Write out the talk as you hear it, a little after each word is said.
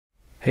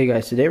Hey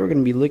guys, today we're going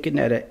to be looking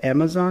at an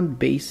Amazon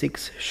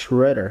Basics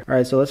shredder.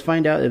 Alright, so let's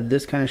find out if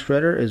this kind of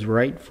shredder is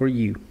right for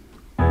you.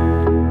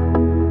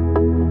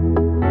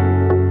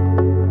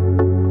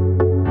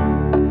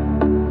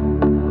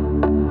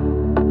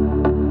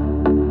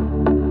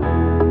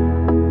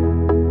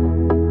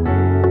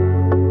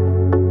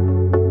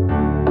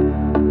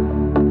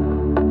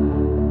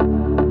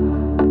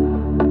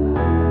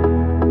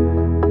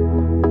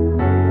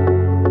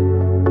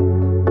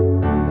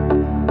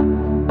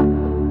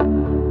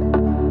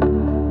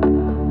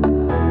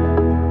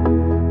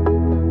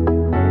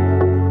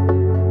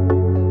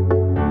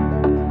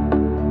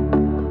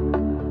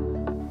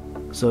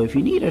 So if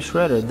you need a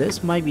shredder,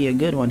 this might be a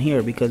good one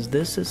here because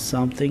this is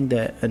something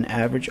that an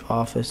average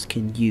office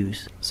can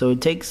use. So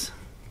it takes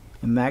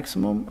a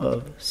maximum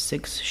of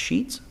 6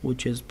 sheets,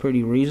 which is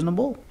pretty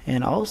reasonable.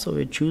 And also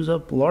it chews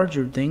up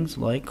larger things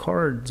like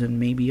cards and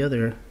maybe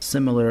other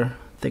similar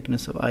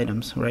thickness of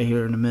items right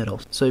here in the middle.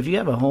 So if you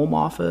have a home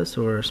office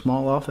or a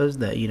small office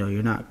that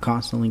you're not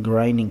constantly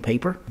grinding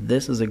paper,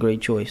 this is a great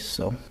choice.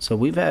 So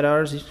we've had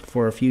ours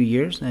for a few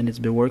years and it's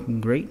been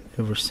working great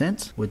ever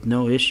since with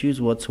no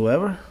issues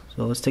whatsoever.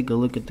 So let's take a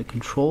look at the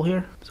control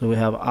here. So we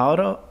have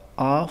auto,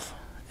 off,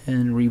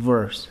 and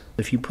reverse.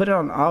 If you put it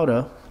on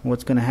auto,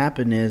 what's going to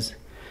happen is,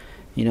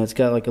 it's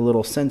got like a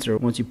little sensor.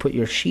 Once you put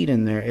your sheet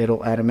in there,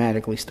 it'll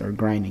automatically start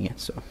grinding it.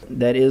 So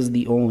that is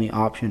the only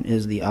option,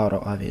 is the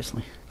auto,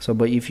 obviously. So,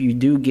 but if you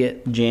do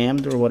get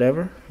jammed or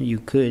whatever, you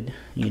could,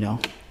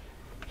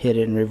 hit it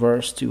in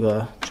reverse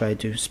to try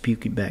to spew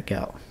it back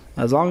out.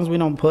 As long as we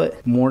don't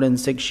put more than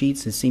 6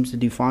 sheets, it seems to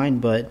do fine,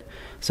 but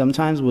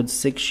sometimes with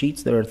 6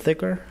 sheets that are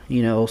thicker,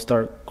 it'll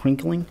start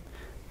crinkling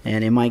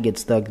and it might get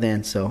stuck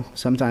then. So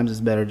sometimes it's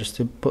better just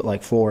to put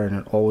like 4 and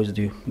it'll always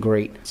do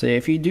great. So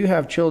if you do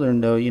have children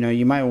though,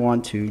 you might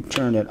want to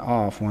turn it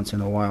off once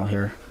in a while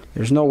here.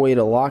 There's no way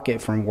to lock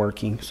it from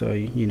working, so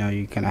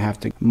you kind of have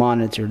to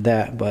monitor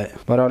that.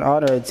 But on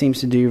auto, it seems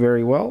to do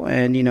very well,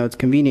 and it's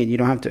convenient. You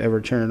don't have to ever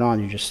turn it on.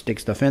 You just stick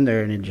stuff in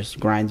there, and it just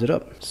grinds it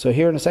up. So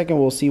here in a second,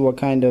 we'll see what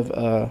kind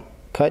of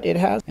cut it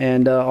has,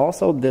 and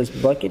also this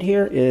bucket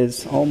here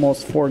is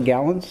almost 4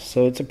 gallons,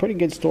 so it's a pretty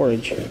good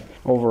storage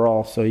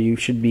overall. So you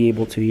should be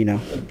able to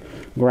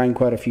grind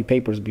quite a few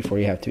papers before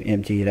you have to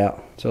empty it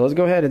out. So let's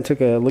go ahead and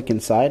take a look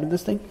inside of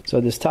this thing. So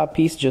this top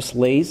piece just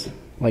lays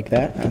like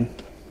that, and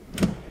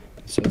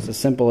so it's as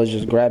simple as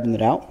just grabbing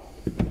it out.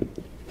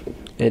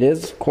 It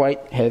is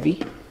quite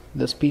heavy,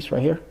 this piece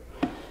right here,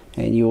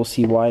 and you will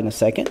see why in a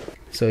second.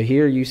 So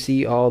here you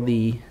see all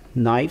the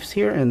knives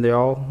here, and they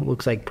all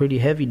looks like pretty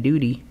heavy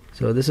duty.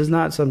 So this is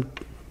not some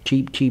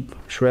cheap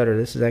shredder.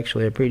 This is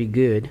actually a pretty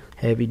good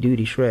heavy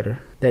duty shredder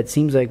that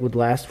seems like would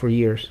last for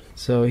years.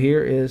 So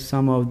here is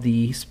some of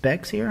the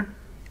specs here.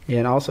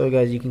 And also,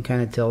 guys, you can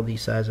kind of tell the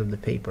size of the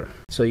paper.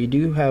 So you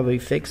do have a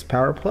fixed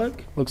power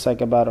plug. Looks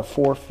like about a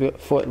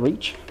 4-foot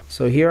reach.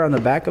 So here on the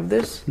back of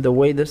this, the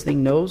way this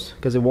thing knows,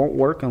 because it won't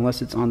work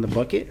unless it's on the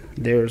bucket,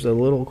 there's a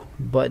little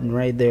button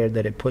right there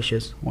that it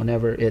pushes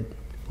whenever it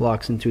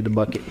locks into the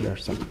bucket there.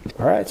 So,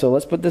 alright, so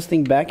let's put this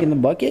thing back in the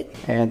bucket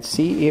and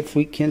see if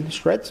we can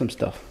shred some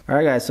stuff.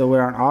 Alright guys, so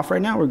we're on off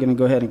right now. We're going to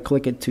go ahead and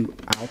click it to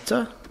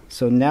Alta.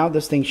 So now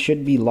this thing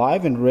should be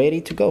live and ready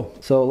to go.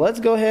 So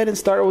let's go ahead and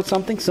start with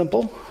something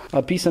simple.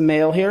 A piece of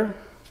mail here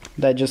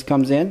that just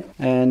comes in,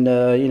 and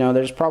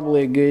there's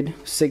probably a good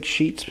 6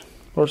 sheets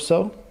or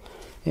so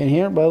in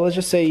here, but let's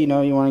just say you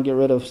want to get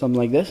rid of something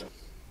like this.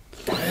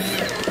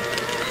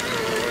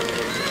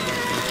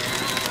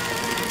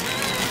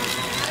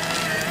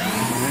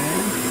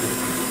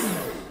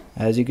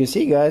 As you can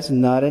see, guys,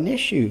 not an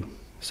issue.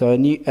 So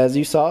as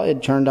you saw,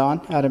 it turned on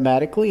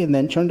automatically and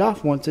then turned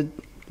off once it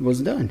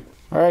was done.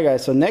 Alright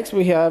guys, so next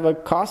we have a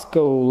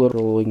Costco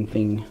little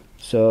thing.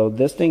 So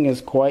this thing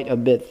is quite a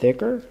bit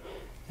thicker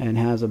and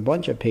has a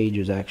bunch of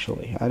pages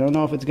actually. I don't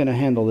know if it's going to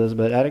handle this,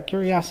 but out of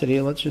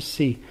curiosity, let's just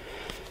see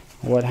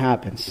what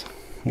happens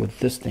with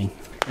this thing.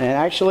 And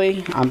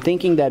actually, I'm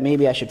thinking that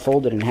maybe I should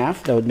fold it in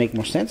half. That would make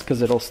more sense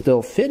because it'll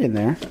still fit in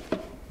there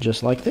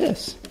just like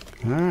this.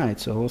 Alright,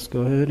 so let's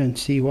go ahead and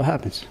see what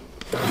happens.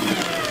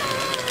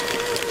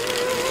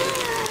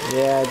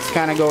 Yeah, it's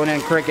kind of going in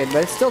crooked,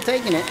 but it's still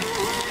taking it.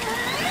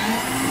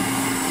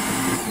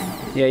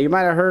 Yeah, you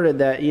might have heard it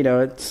that,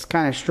 it's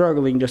kind of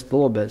struggling just a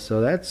little bit. So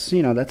that's,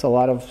 that's a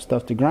lot of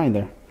stuff to grind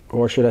there.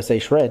 Or should I say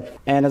shred.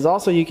 And as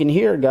also you can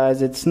hear,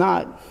 guys, it's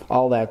not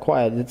all that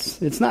quiet.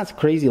 It's not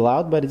crazy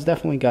loud, but it's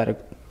definitely got a,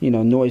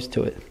 noise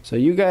to it. So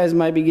you guys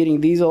might be getting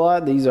these a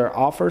lot. These are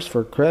offers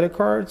for credit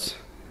cards.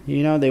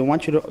 They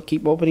want you to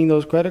keep opening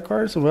those credit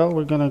cards. Well,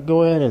 we're going to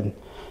go ahead and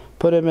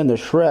put them in the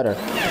shredder.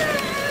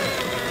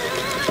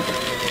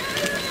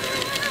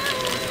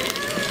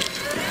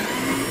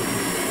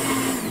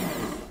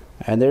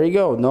 And there you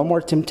go, no more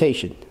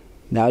temptation.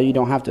 Now you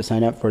don't have to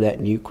sign up for that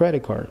new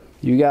credit card.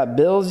 You got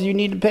bills you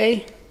need to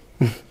pay?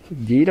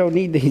 You don't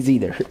need these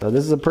either. So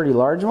this is a pretty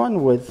large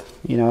one with,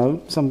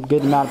 some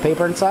good amount of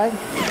paper inside.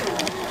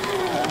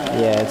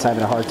 Yeah, it's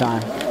having a hard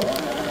time.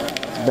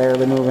 It's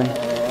barely moving.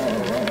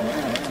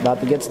 It's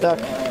about to get stuck.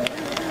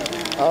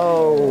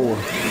 Oh.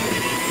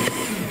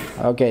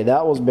 Okay,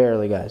 that was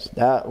barely, guys.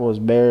 That was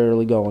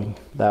barely going.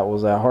 That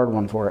was a hard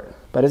one for it.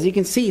 But as you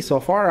can see, so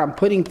far I'm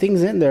putting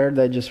things in there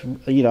that just,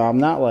 you know, I'm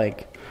not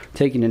like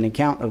taking an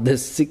account of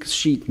this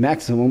 6-sheet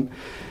maximum.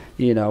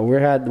 You know,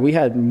 we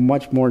had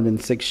much more than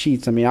 6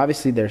 sheets. I mean,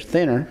 obviously they're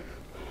thinner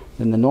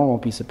than the normal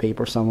piece of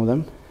paper, some of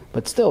them.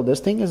 But still, this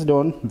thing is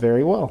doing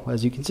very well,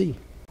 as you can see.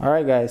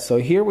 Alright guys, so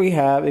here we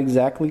have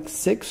exactly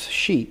 6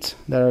 sheets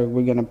that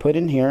we're going to put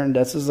in here. And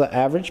this is the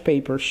average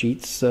paper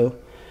sheets, so,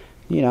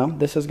 you know,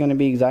 this is going to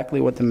be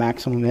exactly what the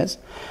maximum is.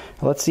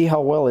 Let's see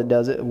how well it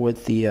does it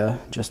with the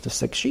just the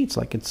 6 sheets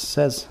like it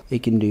says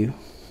it can do.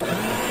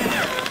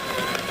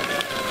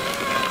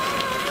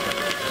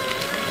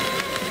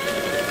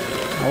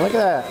 Oh, look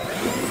at that.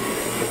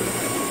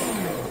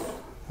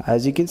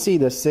 As you can see,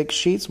 the 6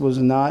 sheets was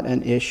not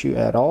an issue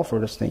at all for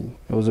this thing.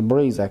 It was a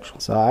breeze,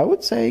 actually. So I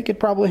would say it could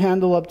probably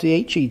handle up to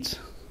 8 sheets.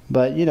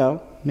 But, you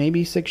know,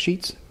 maybe 6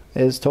 sheets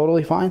is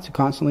totally fine to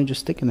constantly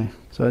just stick in there.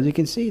 So as you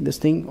can see, this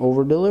thing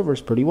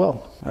over-delivers pretty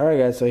well. Alright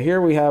guys, so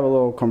here we have a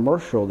little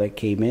commercial that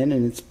came in,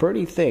 and it's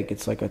pretty thick.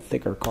 It's like a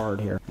thicker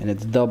card here, and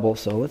it's double.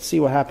 So let's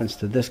see what happens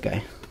to this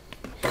guy.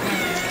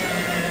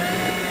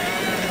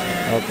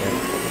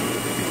 Okay.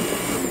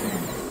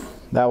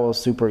 That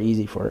was super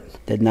easy for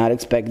it. Did not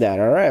expect that.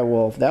 Alright,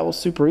 well, if that was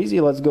super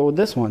easy, let's go with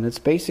this one. It's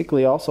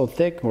basically also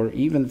thick, or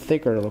even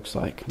thicker, it looks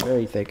like.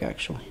 Very thick,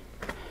 actually.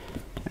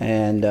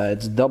 And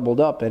it's doubled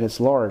up, and it's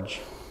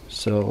large.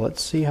 So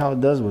let's see how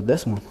it does with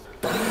this one.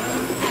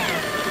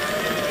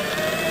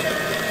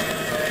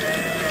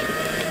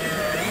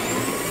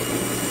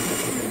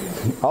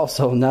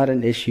 Also not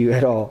an issue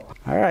at all.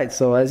 Alright,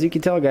 so as you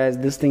can tell guys,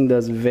 this thing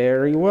does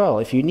very well.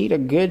 If you need a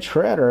good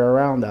shredder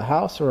around the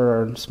house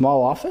or a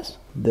small office,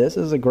 this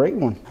is a great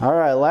one.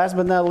 Alright, last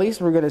but not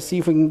least, we're going to see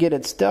if we can get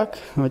it stuck,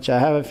 which I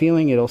have a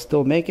feeling it'll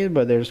still make it,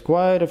 but there's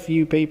quite a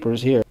few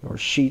papers here, or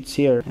sheets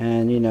here,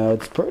 and you know,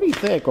 it's pretty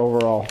thick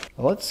overall.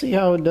 Let's see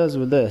how it does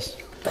with this.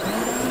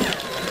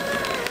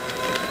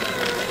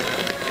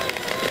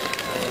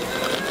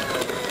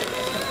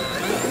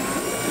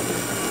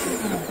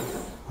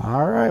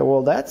 Alright,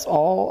 well that's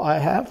all I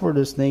have for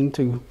this thing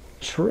to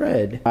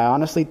shred. I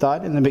honestly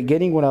thought in the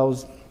beginning when I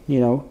was, you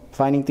know,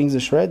 finding things to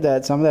shred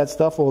that some of that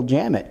stuff will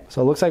jam it.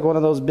 So it looks like one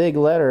of those big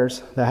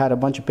letters that had a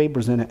bunch of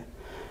papers in it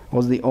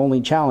was the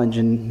only challenge,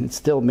 and it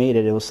still made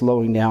it. It was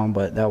slowing down,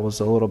 but that was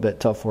a little bit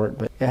tough for it.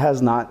 But it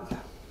has not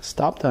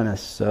stopped on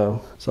us.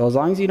 So as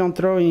long as you don't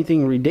throw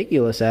anything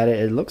ridiculous at it,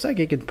 it looks like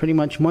it could pretty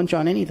much munch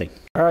on anything.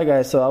 Alright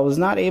guys, so I was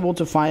not able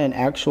to find an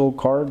actual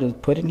card to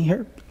put in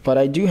here, but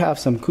I do have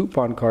some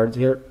coupon cards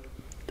here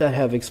that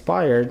have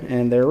expired,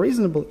 and they're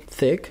reasonably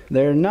thick.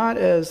 They're not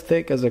as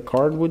thick as a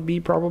card would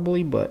be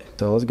probably, but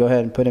so let's go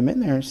ahead and put them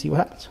in there and see what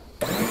happens.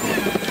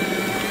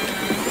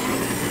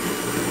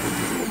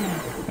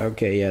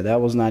 Okay, yeah, that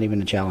was not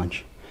even a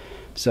challenge.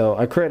 So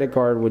a credit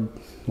card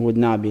would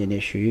not be an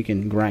issue. You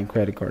can grind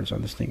credit cards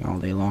on this thing all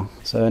day long.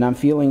 So, and I'm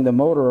feeling the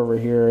motor over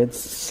here. It's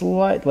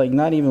slight, like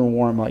not even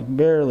warm, like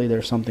barely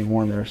there's something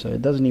warm there. So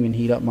it doesn't even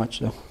heat up much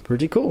though.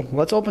 Pretty cool.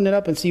 Let's open it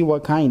up and see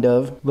what kind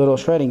of little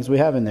shreddings we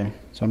have in there.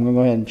 So I'm gonna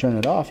go ahead and turn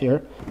it off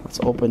here. Let's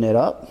open it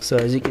up. So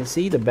as you can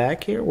see, the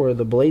back here where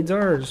the blades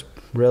are is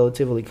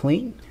relatively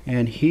clean.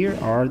 And here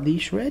are the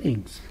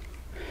shreddings.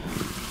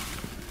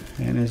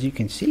 And as you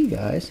can see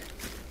guys,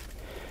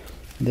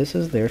 this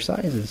is their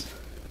sizes.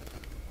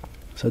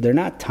 So they're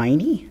not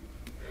tiny,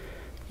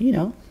 you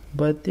know,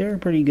 but they're a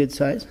pretty good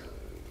size.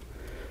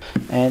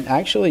 And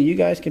actually, you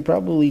guys could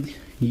probably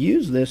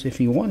use this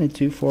if you wanted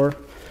to for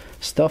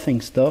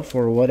stuffing stuff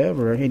or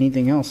whatever,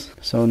 anything else.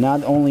 So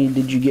not only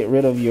did you get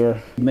rid of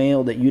your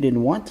mail that you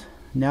didn't want,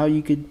 now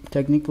you could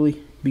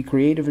technically be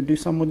creative and do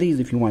something with these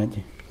if you wanted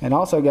to. And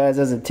also guys,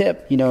 as a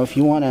tip, you know, if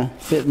you want to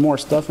fit more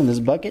stuff in this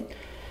bucket,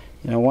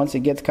 you know, once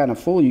it gets kind of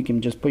full, you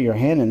can just put your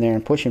hand in there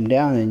and push them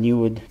down, and you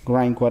would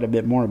grind quite a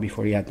bit more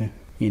before you have to,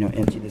 you know,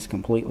 empty this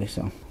completely.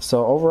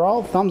 So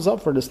overall, thumbs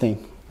up for this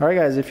thing. Alright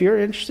guys, if you're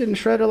interested in a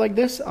shredder like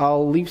this,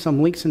 I'll leave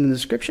some links in the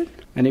description.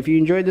 And if you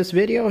enjoyed this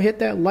video, hit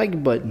that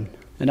like button.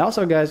 And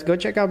also guys, go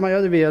check out my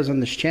other videos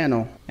on this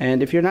channel.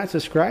 And if you're not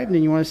subscribed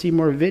and you want to see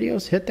more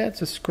videos, hit that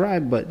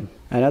subscribe button.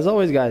 And as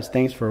always guys,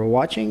 thanks for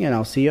watching, and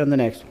I'll see you on the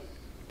next one.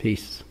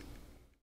 Peace.